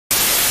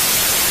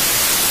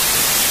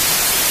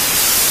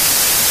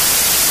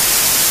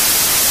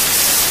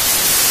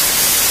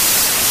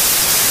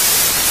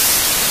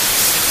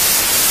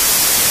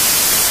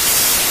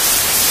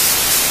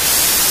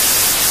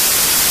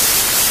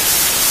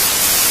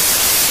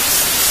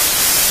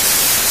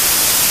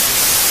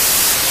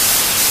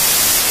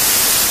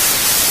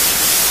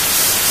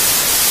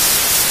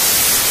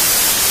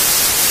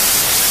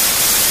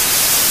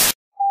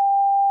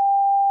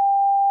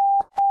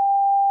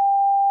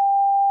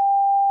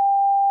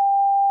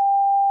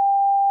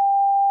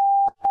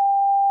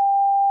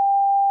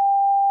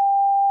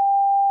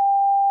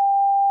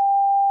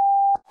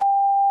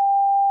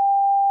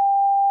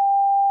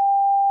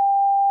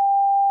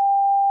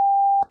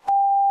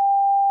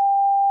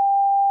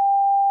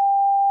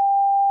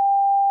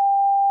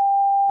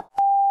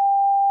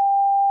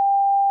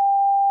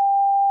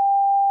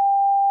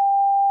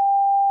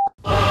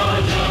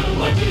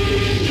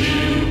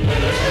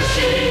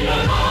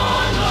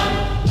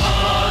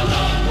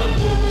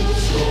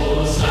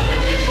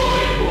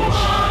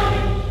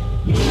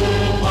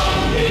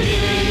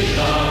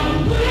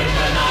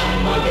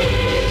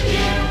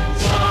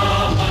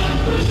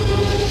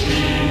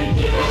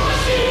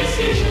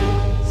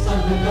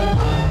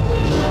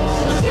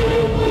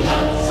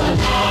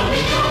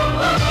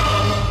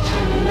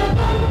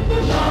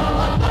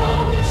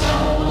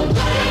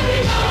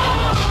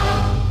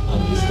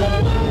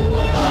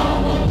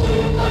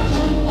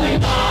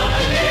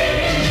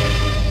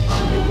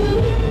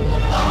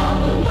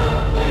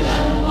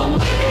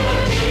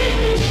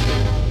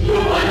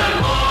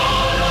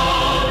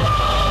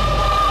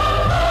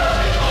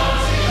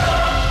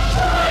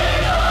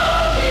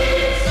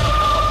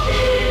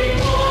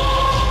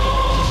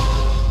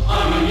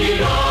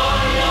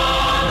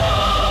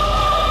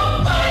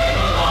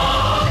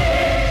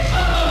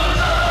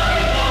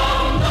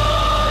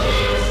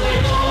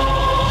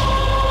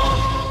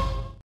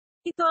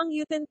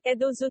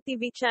EWTN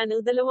TV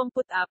Channel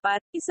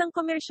 24, isang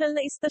komersyal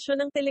na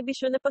istasyon ng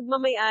telebisyon na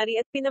pagmamay-ari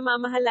at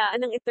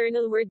pinamamahalaan ng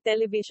Eternal Word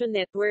Television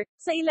Network,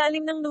 sa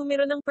ilalim ng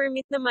numero ng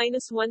permit na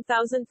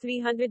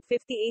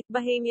 -$1,358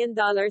 Bahamian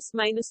dollars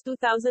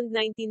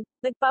 -2019,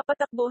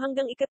 nagpapatakbo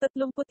hanggang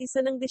ika-31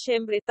 ng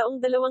Desyembre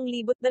taong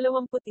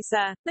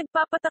 2021,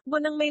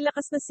 nagpapatakbo ng may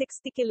lakas na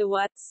 60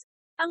 kilowatts.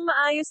 Ang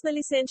maayos na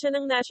lisensya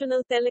ng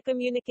National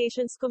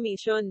Telecommunications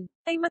Commission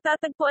ay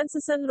matatagpuan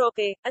sa San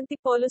Roque,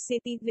 Antipolo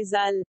City,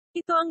 Rizal.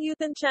 Ito ang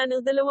EWTN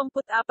Channel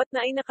 24 na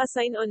ay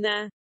nakasign on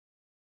na.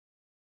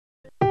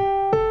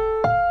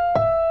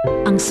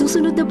 Ang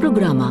susunod na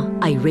programa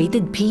ay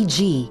rated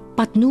PG.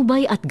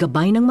 Patnubay at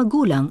gabay ng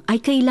magulang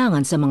ay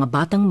kailangan sa mga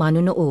batang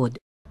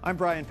manonood. I'm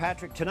Brian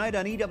Patrick. Tonight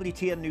on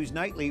EWTN News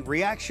Nightly,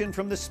 reaction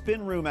from the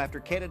spin room after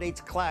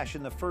candidates clash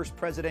in the first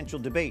presidential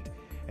debate.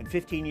 And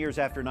 15 years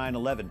after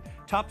 9/11,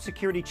 top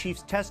security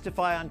chiefs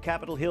testify on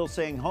Capitol Hill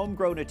saying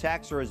homegrown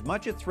attacks are as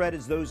much a threat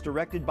as those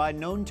directed by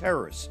known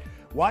terrorists.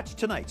 Watch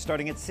tonight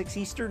starting at 6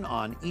 Eastern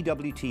on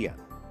EWTN.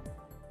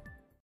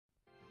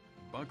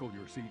 Buckle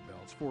your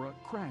seatbelts for a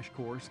crash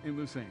course in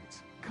the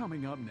Saints.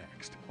 Coming up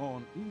next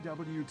on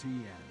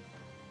EWTN.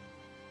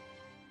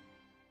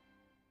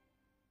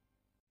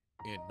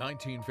 In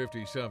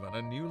 1957,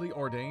 a newly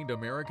ordained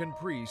American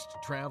priest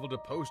traveled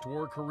to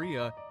post-war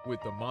Korea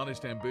with the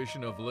modest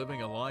ambition of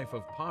living a life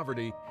of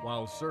poverty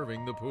while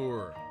serving the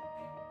poor.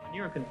 When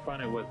you're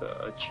confronted with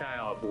a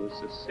child who's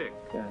sick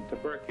and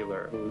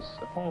tubercular, who's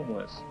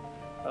homeless,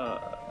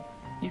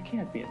 you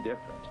can't be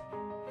indifferent.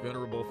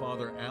 Venerable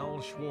Father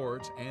Al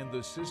Schwartz and the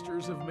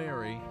Sisters of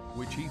Mary,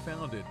 which he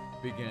founded,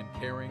 began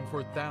caring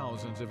for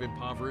thousands of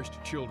impoverished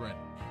children.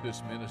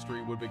 This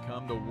ministry would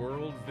become the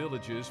World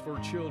Villages for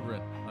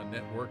Children, a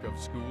network of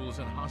schools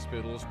and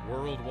hospitals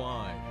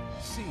worldwide.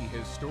 See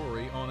his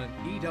story on an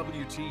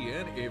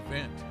EWTN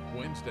event,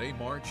 Wednesday,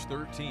 March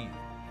 13th.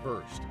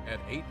 First,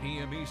 at 8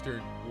 p.m.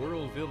 Eastern,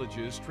 World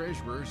Villages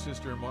Treasurer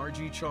Sister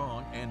Brgy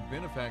and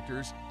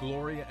benefactors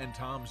Gloria and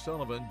Tom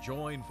Sullivan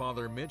join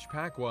Father Mitch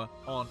Pacwa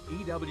on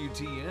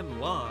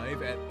EWTN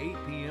Live at 8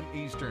 p.m.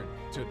 Eastern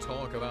to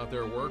talk about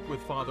their work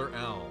with Father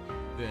Al.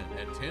 Then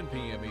at 10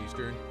 p.m.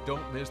 Eastern,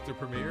 don't miss the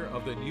premiere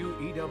of the new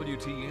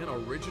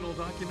EWTN original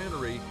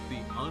documentary,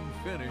 The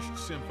Unfinished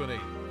Symphony.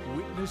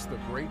 Witness the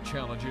great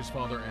challenges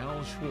Father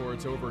Al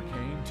Schwartz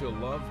overcame to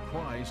love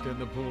Christ and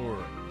the poor,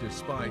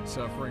 despite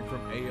suffering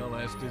from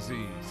ALS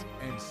disease,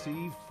 and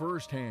see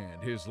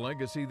firsthand his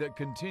legacy that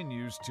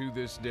continues to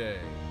this day.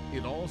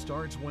 It all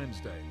starts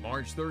Wednesday,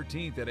 March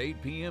 13th at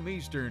 8 p.m.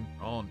 Eastern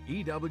on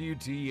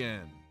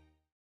EWTN.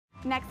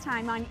 Next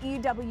time on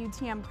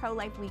EWTN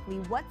Pro-Life Weekly,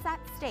 what's at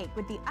stake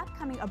with the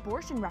upcoming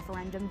abortion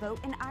referendum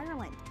vote in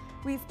Ireland?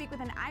 We speak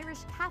with an Irish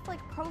Catholic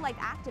pro-life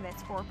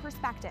activist for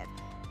perspective.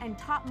 And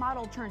top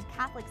model turned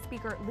Catholic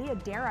speaker Leah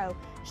Darrow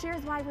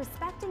shares why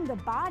respecting the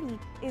body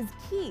is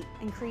key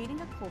in creating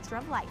a culture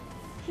of life.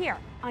 Here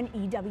on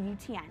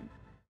EWTN.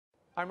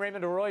 I'm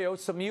Raymond Arroyo.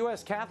 Some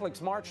U.S.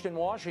 Catholics marched in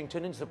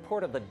Washington in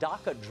support of the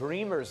DACA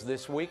Dreamers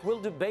this week. We'll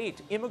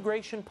debate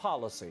immigration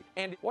policy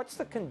and what's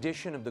the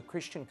condition of the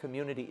Christian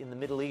community in the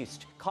Middle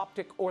East.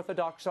 Coptic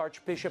Orthodox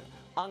Archbishop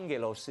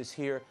Angelos is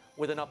here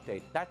with an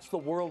update. That's the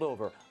world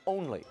over,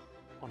 only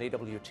on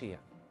EWTN.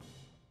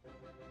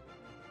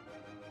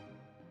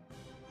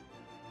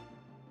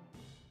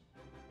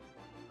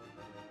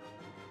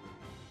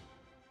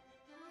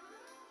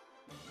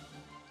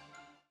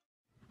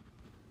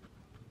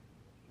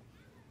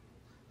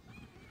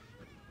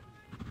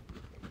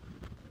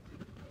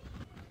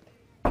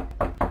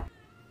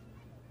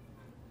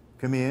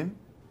 Come in.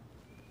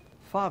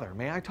 Father,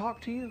 may I talk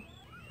to you?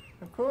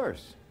 Of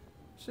course.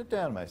 Sit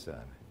down, my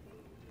son.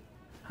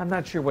 I'm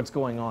not sure what's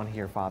going on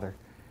here, Father,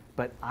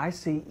 but I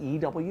see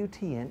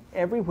EWTN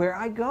everywhere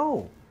I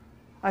go.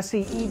 I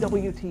see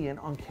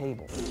EWTN on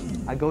cable.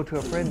 I go to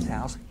a friend's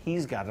house,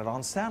 he's got it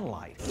on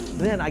satellite.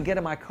 Then I get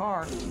in my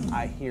car,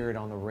 I hear it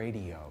on the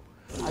radio.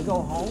 I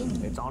go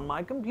home, it's on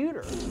my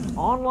computer.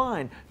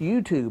 Online,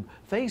 YouTube,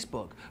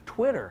 Facebook,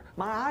 Twitter,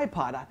 my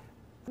iPod.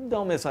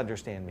 Don't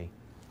misunderstand me.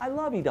 I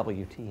love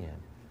EWTN,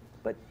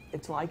 but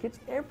it's like it's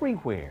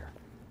everywhere.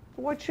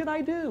 What should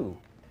I do?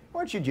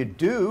 What should you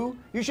do?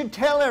 You should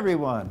tell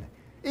everyone.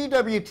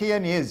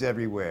 EWTN is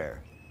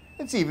everywhere.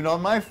 It's even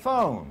on my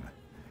phone.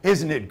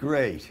 Isn't it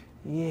great?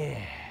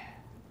 Yeah.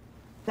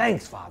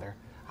 Thanks, Father.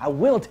 I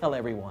will tell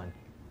everyone.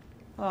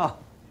 Oh,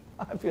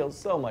 I feel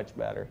so much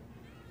better.